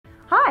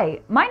Hi,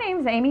 my name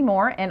is Amy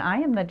Moore and I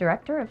am the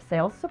Director of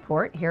Sales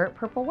Support here at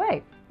Purple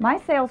Wave. My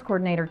sales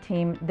coordinator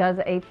team does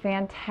a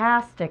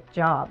fantastic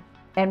job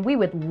and we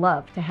would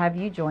love to have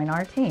you join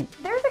our team.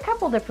 There's a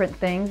couple different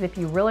things if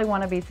you really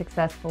want to be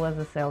successful as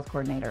a sales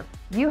coordinator.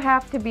 You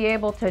have to be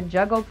able to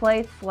juggle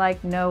plates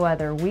like no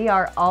other. We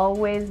are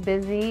always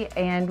busy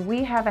and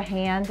we have a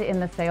hand in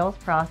the sales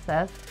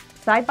process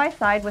side by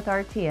side with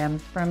our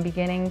TMs from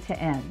beginning to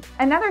end.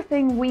 Another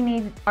thing we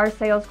need our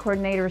sales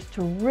coordinators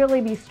to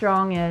really be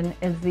strong in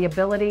is the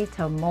ability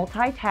to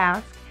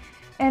multitask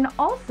and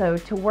also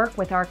to work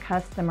with our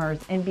customers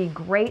and be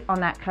great on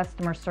that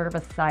customer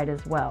service side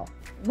as well.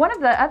 One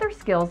of the other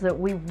skills that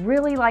we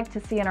really like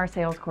to see in our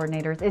sales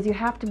coordinators is you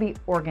have to be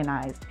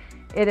organized.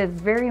 It is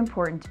very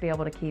important to be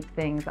able to keep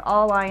things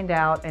all lined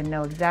out and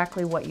know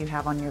exactly what you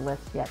have on your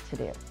list yet to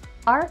do.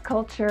 Our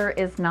culture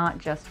is not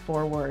just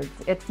 4 words.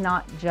 It's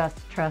not just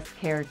trust,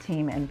 care,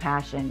 team, and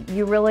passion.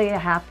 You really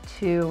have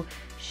to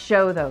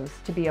show those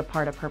to be a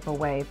part of Purple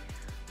Wave.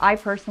 I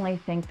personally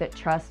think that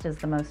trust is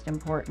the most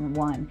important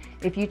one.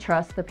 If you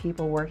trust the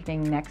people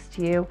working next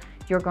to you,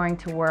 you're going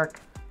to work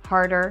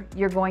harder,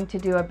 you're going to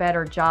do a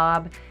better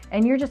job,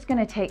 and you're just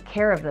going to take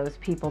care of those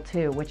people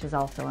too, which is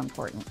also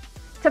important.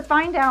 To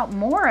find out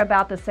more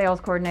about the sales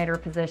coordinator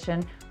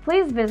position,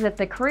 please visit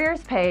the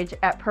careers page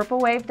at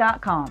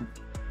purplewave.com.